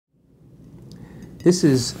This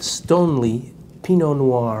is Stoneleigh Pinot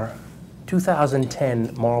Noir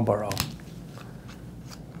 2010 Marlborough.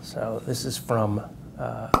 So this is from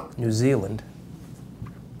New Zealand.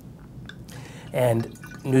 And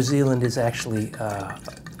New Zealand is actually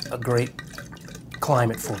a great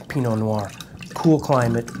climate for Pinot Noir. Cool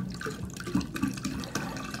climate.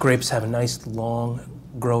 Grapes have a nice long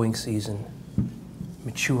growing season,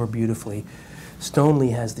 mature beautifully.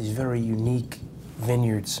 Stoneleigh has these very unique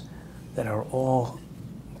vineyards that are all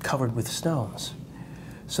covered with stones.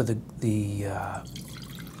 So the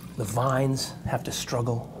vines have to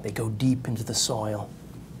struggle. They go deep into the soil.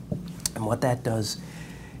 And what that does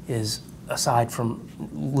is, aside from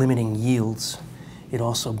limiting yields, it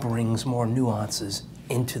also brings more nuances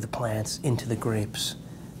into the plants, into the grapes.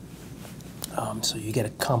 So you get a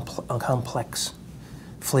complex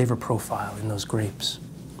flavor profile in those grapes.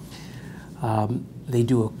 They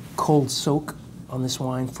do a cold soak on this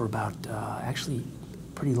wine for about, actually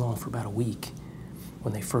pretty long, for about a week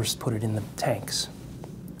when they first put it in the tanks.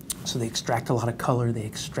 So they extract a lot of color, they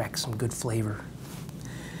extract some good flavor.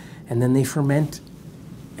 And then they ferment,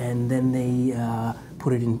 and then they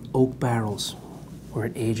put it in oak barrels where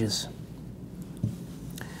it ages.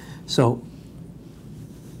 So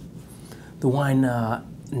the wine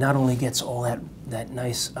not only gets all that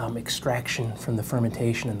nice extraction from the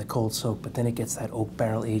fermentation and the cold soak, but then it gets that oak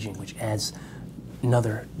barrel aging, which adds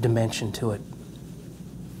another dimension to it.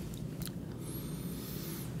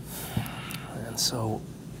 And so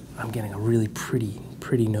I'm getting a really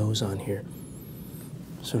pretty nose on here.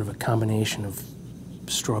 Sort of a combination of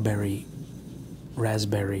strawberry,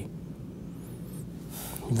 raspberry,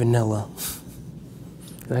 vanilla.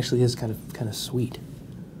 It actually is kind of sweet.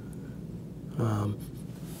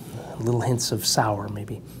 Little hints of sour,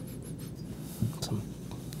 maybe. Some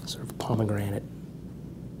sort of pomegranate.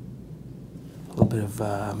 A little bit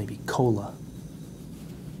of maybe cola.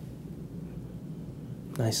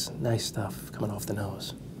 Nice stuff coming off the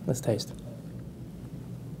nose. Let's taste.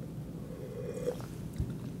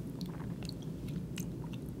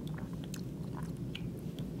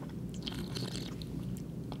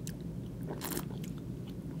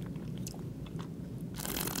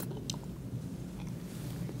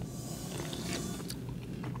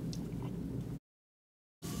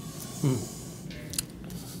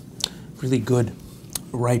 Really good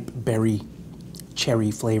ripe berry,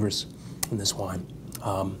 cherry flavors in this wine.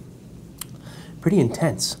 Pretty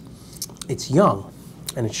intense. It's young,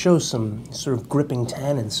 and it shows some sort of gripping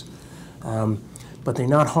tannins, but they're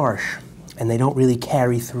not harsh, and they don't really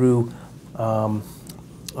carry through on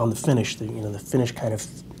the finish. The finish kind of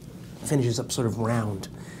finishes up sort of round.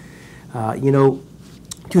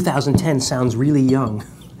 2010 sounds really young,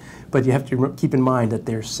 but you have to keep in mind that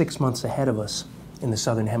they're 6 months ahead of us in the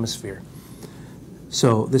Southern Hemisphere.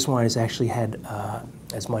 So this wine has actually had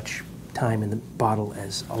as much time in the bottle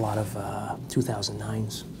as a lot of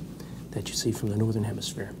 2009s that you see from the Northern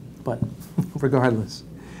Hemisphere. But regardless,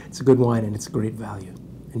 it's a good wine and it's a great value.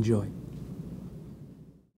 Enjoy.